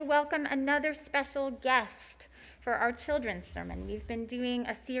welcome another special guest for our children's sermon. We've been doing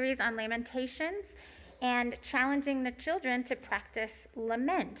a series on Lamentations and challenging the children to practice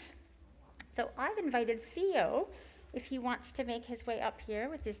lament. So I've invited Theo, if he wants to make his way up here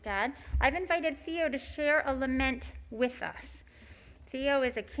with his dad. I've invited Theo to share a lament with us. Theo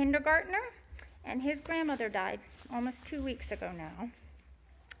is a kindergartner, and his grandmother died almost 2 weeks ago now.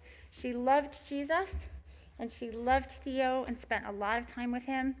 She loved Jesus, and she loved Theo and spent a lot of time with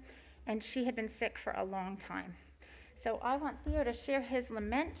him, and she had been sick for a long time. So I want Theo to share his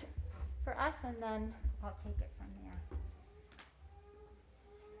lament for us, and then I'll take it from there.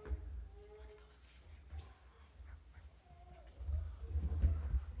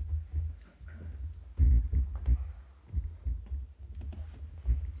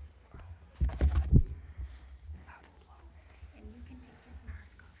 And you can take your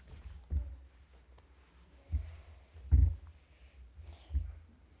mask off.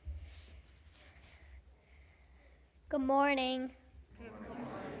 Good morning.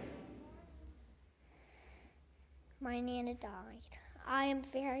 My Nana died. I am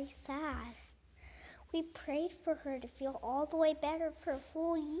very sad. We prayed for her to feel all the way better for a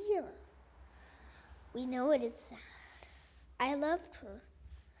full year. We know it is sad. I loved her.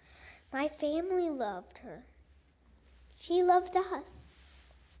 My family loved her. She loved us.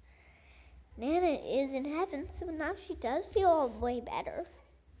 Nana is in heaven, so now she does feel all the way better.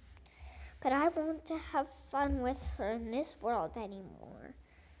 But I want to have fun with her in this world anymore.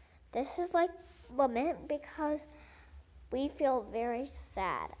 This is like lament because we feel very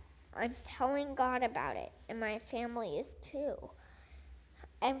sad. I'm telling God about it, and my family is too.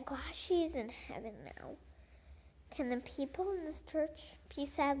 I'm glad she's in heaven now. Can the people in this church be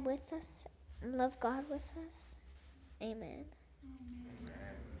sad with us and love God with us? Amen. Amen.